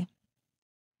secretary.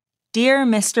 "Dear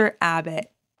Mr.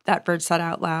 Abbott," Thetford said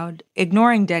out loud,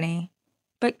 ignoring Denny,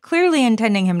 but clearly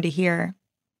intending him to hear.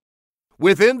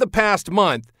 Within the past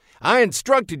month, I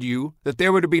instructed you that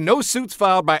there were to be no suits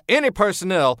filed by any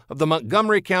personnel of the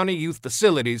Montgomery County Youth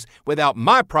Facilities without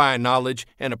my prior knowledge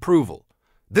and approval.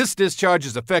 This discharge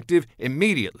is effective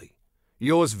immediately.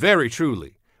 Yours very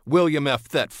truly, William F.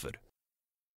 Thetford.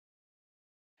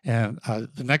 And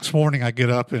the next morning I get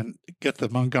up and get the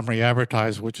Montgomery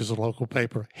Advertiser, which is a local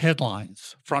paper,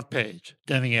 headlines, front page,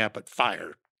 Denny Abbott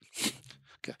fired.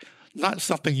 Okay. Not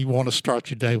something you want to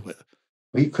start your day with.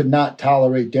 He could not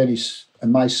tolerate Denny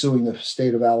and my suing the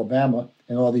state of Alabama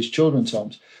and all these children's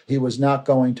homes. He was not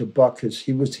going to buck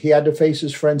he had to face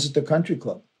his friends at the country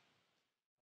club.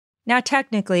 Now,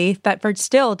 technically, Thetford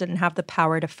still didn't have the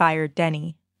power to fire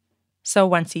Denny. So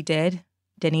once he did,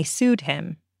 Denny sued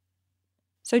him.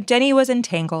 So Denny was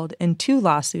entangled in two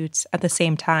lawsuits at the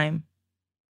same time.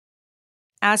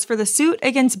 As for the suit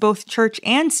against both church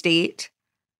and state,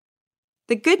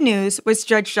 the good news was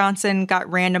Judge Johnson got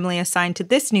randomly assigned to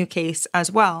this new case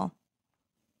as well.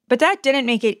 But that didn't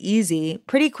make it easy.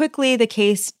 Pretty quickly, the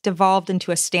case devolved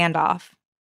into a standoff.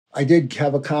 I did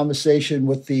have a conversation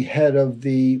with the head of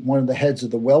one of the heads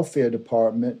of the welfare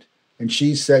department, and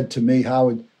she said to me,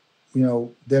 Howard,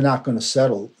 they're not going to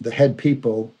settle. The head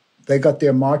people, they got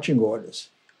their marching orders.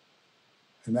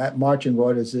 And that marching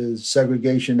orders is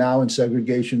segregation now and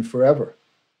segregation forever.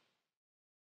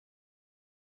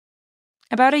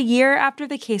 About a year after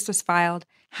the case was filed,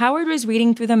 Howard was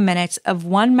reading through the minutes of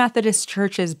one Methodist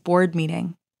church's board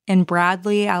meeting in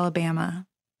Bradley, Alabama.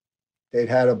 They'd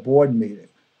had a board meeting,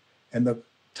 and the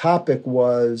topic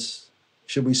was,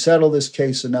 should we settle this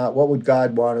case or not? What would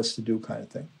God want us to do, kind of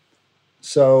thing.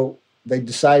 So they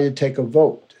decided to take a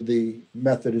vote to the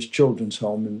Methodist Children's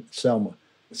Home in Selma.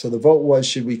 So the vote was,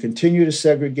 should we continue to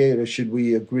segregate or should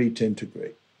we agree to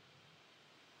integrate?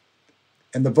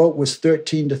 And the vote was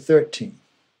 13-13.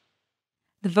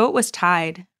 The vote was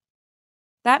tied.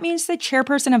 That means the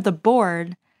chairperson of the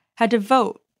board had to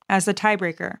vote as the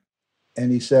tiebreaker.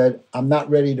 And he said, I'm not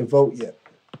ready to vote yet.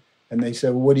 And they said,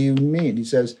 well, what do you mean? He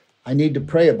says, I need to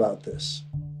pray about this.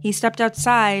 He stepped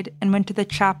outside and went to the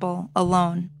chapel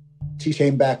alone. He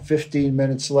came back 15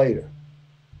 minutes later.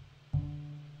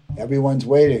 Everyone's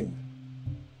waiting.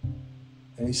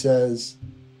 And he says,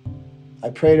 I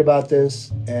prayed about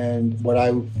this, and what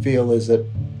I feel is that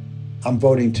I'm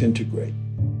voting to integrate.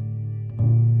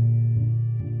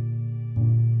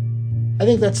 I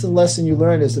think that's the lesson you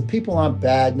learn, is that people aren't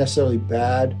necessarily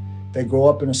bad. They grow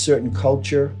up in a certain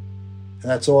culture, and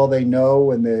that's all they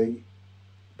know.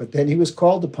 But then he was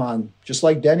called upon, just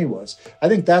like Denny was. I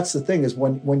think that's the thing, is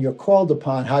when you're called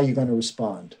upon, how you're going to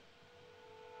respond.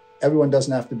 Everyone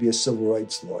doesn't have to be a civil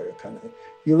rights lawyer kind of thing.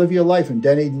 You live your life, and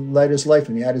Denny led his life,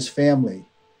 and he had his family.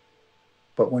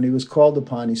 But when he was called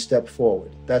upon, he stepped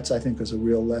forward. That's, I think, is a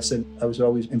real lesson. I was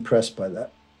always impressed by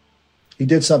that. He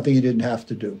did something he didn't have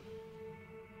to do.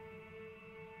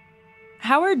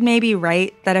 Howard may be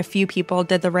right that a few people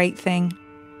did the right thing.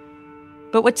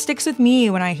 But what sticks with me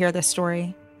when I hear this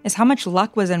story is how much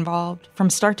luck was involved from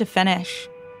start to finish.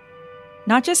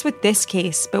 Not just with this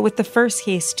case, but with the first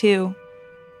case too.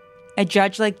 A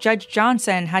judge like Judge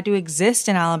Johnson had to exist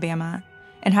in Alabama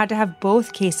and had to have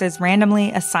both cases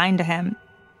randomly assigned to him.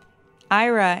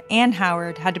 Ira and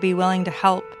Howard had to be willing to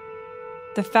help.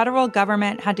 The federal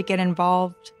government had to get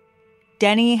involved.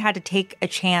 Denny had to take a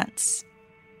chance.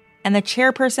 And the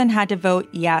chairperson had to vote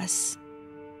yes.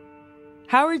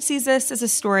 Howard sees this as a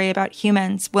story about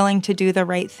humans willing to do the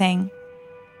right thing,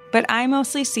 but I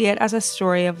mostly see it as a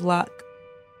story of luck.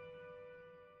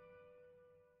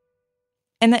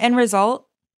 And the end result?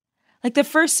 Like the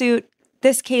first suit,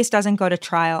 this case doesn't go to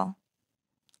trial.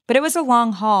 But it was a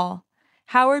long haul,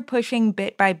 Howard pushing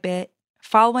bit by bit,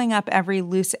 following up every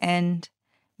loose end,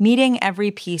 meeting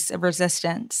every piece of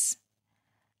resistance.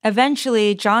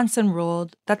 Eventually, Johnson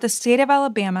ruled that the state of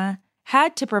Alabama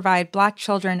had to provide Black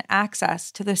children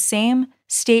access to the same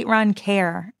state-run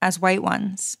care as white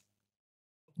ones.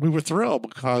 We were thrilled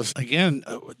because, again,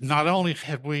 not only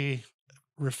had we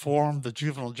reformed the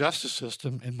juvenile justice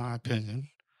system, in my opinion,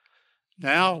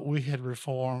 now we had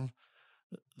reformed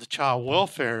the child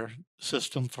welfare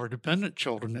system for dependent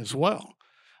children as well.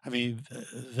 I mean,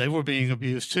 they were being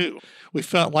abused too. We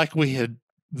felt like we had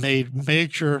made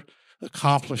major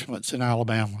accomplishments in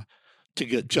Alabama to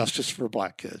get justice for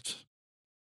Black kids.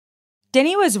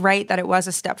 Denny was right that it was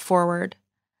a step forward,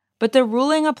 but the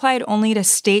ruling applied only to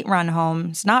state-run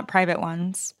homes, not private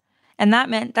ones, and that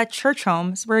meant that church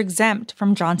homes were exempt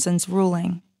from Johnson's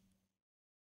ruling.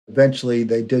 Eventually,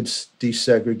 they did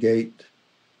desegregate,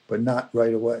 but not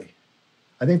right away.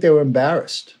 I think they were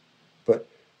embarrassed, but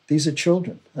these are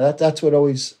children. That's what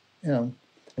always, and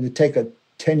to take a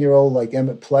 10-year-old like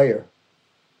Emmett Player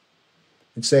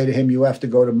and say to him, you have to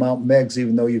go to Mount Meigs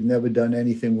even though you've never done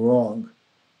anything wrong,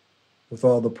 with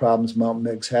all the problems Mount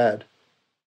Meigs had.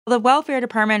 The welfare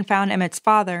department found Emmett's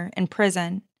father in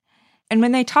prison, and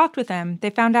when they talked with him, they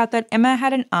found out that Emma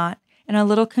had an aunt in a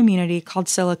little community called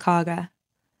Sylacauga,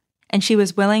 and she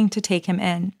was willing to take him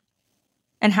in.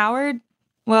 And Howard,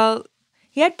 well,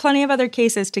 he had plenty of other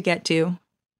cases to get to.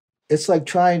 It's like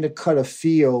trying to cut a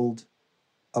field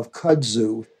of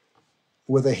kudzu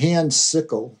with a hand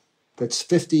sickle that's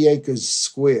 50 acres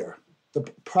square. The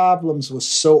problems were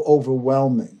so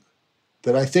overwhelming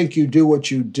that I think you do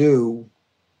what you do,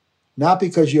 not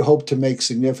because you hope to make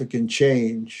significant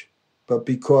change, but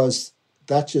because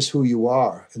that's just who you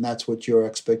are, and that's what your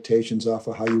expectations are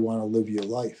for how you want to live your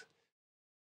life.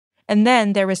 And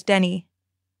then there was Denny.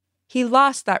 He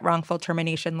lost that wrongful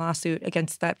termination lawsuit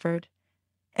against Thetford,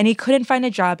 and he couldn't find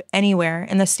a job anywhere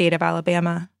in the state of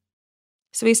Alabama.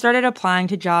 So he started applying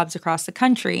to jobs across the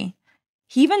country.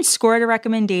 He even scored a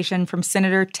recommendation from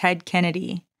Senator Ted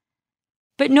Kennedy.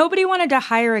 But nobody wanted to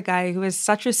hire a guy who was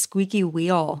such a squeaky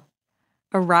wheel,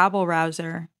 a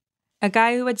rabble-rouser, a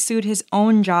guy who had sued his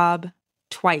own job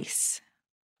twice.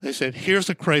 They said, here's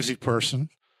a crazy person.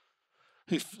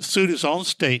 He sued his own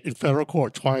state in federal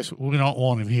court twice. We don't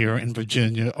want him here in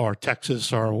Virginia or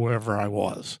Texas or wherever I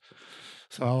was.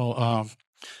 So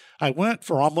I went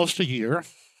for almost a year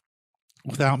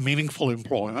without meaningful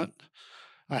employment.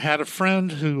 I had a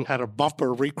friend who had a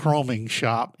bumper rechroming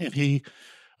shop, and he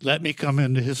let me come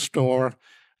into his store,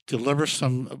 deliver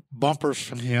some bumpers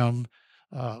from him,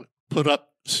 put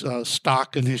up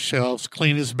stock in his shelves,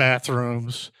 clean his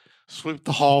bathrooms, sweep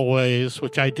the hallways,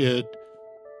 which I did.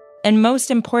 And most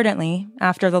importantly,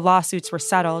 after the lawsuits were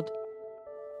settled,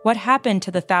 what happened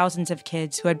to the thousands of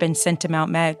kids who had been sent to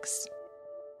Mount Meigs?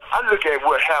 I look at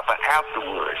what happened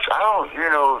afterwards.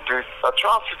 The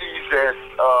atrocities at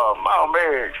Mount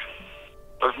Meigs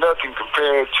was nothing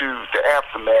compared to the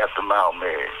aftermath of Mount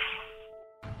Meigs.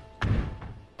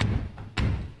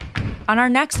 On our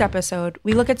next episode,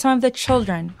 we look at some of the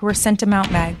children who were sent to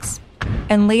Mount Meigs,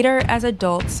 and later as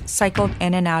adults cycled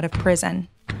in and out of prison.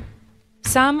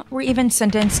 Some were even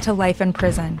sentenced to life in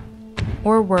prison,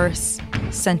 or worse,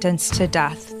 sentenced to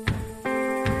death.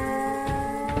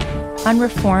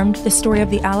 Unreformed, the story of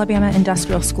the Alabama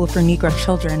Industrial School for Negro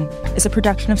Children is a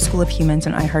production of School of Humans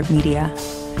and iHeartMedia.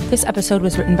 This episode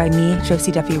was written by me,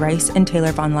 Josie Duffy Rice, and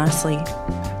Taylor Von Leslie.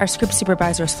 Our script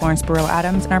supervisor is Florence Burrow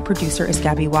Adams, and our producer is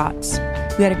Gabby Watts.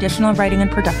 We had additional writing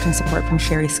and production support from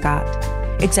Sherry Scott.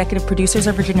 Executive producers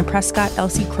are Virginia Prescott,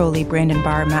 Elsie Crowley, Brandon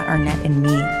Barr, Matt Arnett, and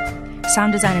me.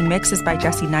 Sound design and mix is by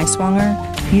Jesse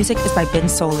Neiswanger. Music is by Ben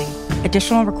Soley.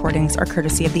 Additional recordings are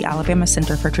courtesy of the Alabama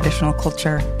Center for Traditional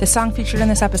Culture. The song featured in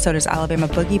this episode is Alabama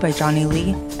Boogie by Johnny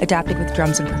Lee, adapted with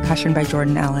drums and percussion by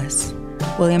Jordan Ellis.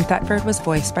 William Thetford was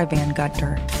voiced by Van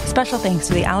Gunter. Special thanks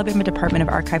to the Alabama Department of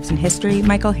Archives and History,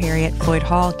 Michael Harriet, Floyd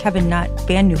Hall, Kevin Nutt,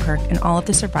 Van Newkirk, and all of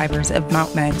the survivors of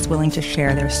Mount Meigs willing to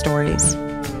share their stories.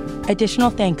 Additional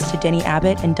thanks to Denny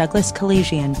Abbott and Douglas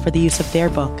Kalajian for the use of their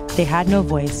book, They Had No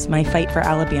Voice, My Fight for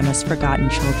Alabama's Forgotten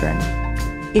Children.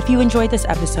 If you enjoyed this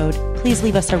episode, please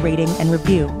leave us a rating and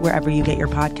review wherever you get your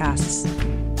podcasts.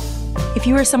 If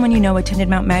you or someone you know attended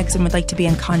Mount Meigs and would like to be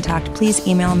in contact, please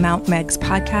email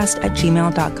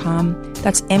mountmeigspodcast@gmail.com.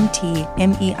 That's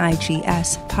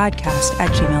MTMEIGS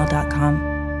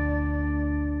podcast@gmail.com.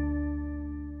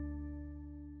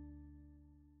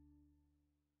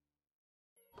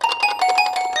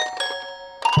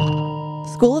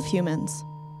 School of Humans.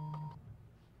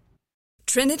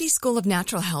 Trinity School of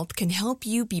Natural Health can help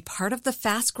you be part of the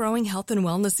fast-growing health and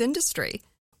wellness industry.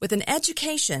 With an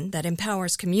education that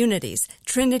empowers communities,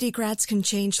 Trinity grads can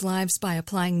change lives by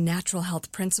applying natural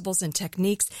health principles and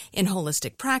techniques in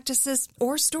holistic practices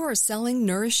or stores selling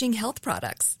nourishing health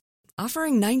products.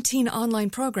 Offering 19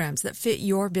 online programs that fit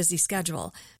your busy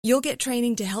schedule, you'll get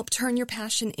training to help turn your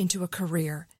passion into a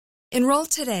career. Enroll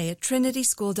today at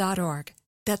trinityschool.org.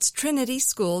 That's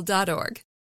trinityschool.org.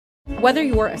 Whether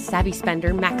you're a savvy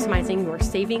spender maximizing your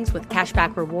savings with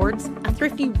cashback rewards, a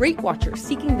thrifty rate watcher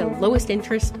seeking the lowest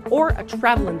interest, or a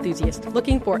travel enthusiast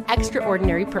looking for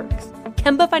extraordinary perks,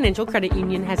 Kemba Financial Credit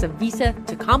Union has a visa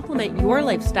to complement your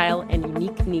lifestyle and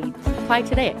unique needs. Apply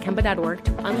today at Kemba.org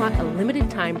to unlock a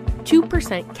limited-time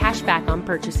 2% cash back on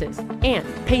purchases and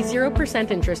pay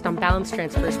 0% interest on balance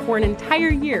transfers for an entire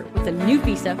year with a new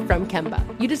visa from Kemba.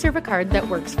 You deserve a card that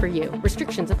works for you.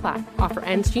 Restrictions apply. Offer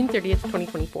ends June 30th,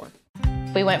 2024.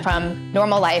 We went from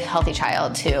normal life, healthy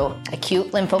child to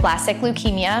acute lymphoblastic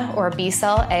leukemia, or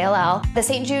B-cell ALL. The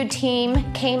St. Jude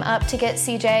team came up to get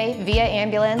CJ via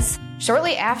ambulance.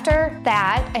 Shortly after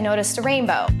that, I noticed a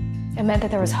rainbow. It meant that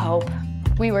there was hope.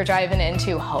 We were driving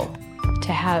into hope.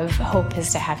 To have hope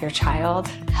is to have your child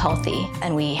healthy,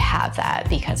 and we have that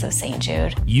because of St.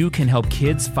 Jude. You can help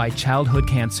kids fight childhood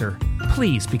cancer.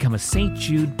 Please become a St.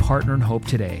 Jude Partner in Hope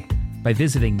today by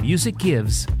visiting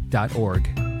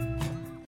musicgives.org.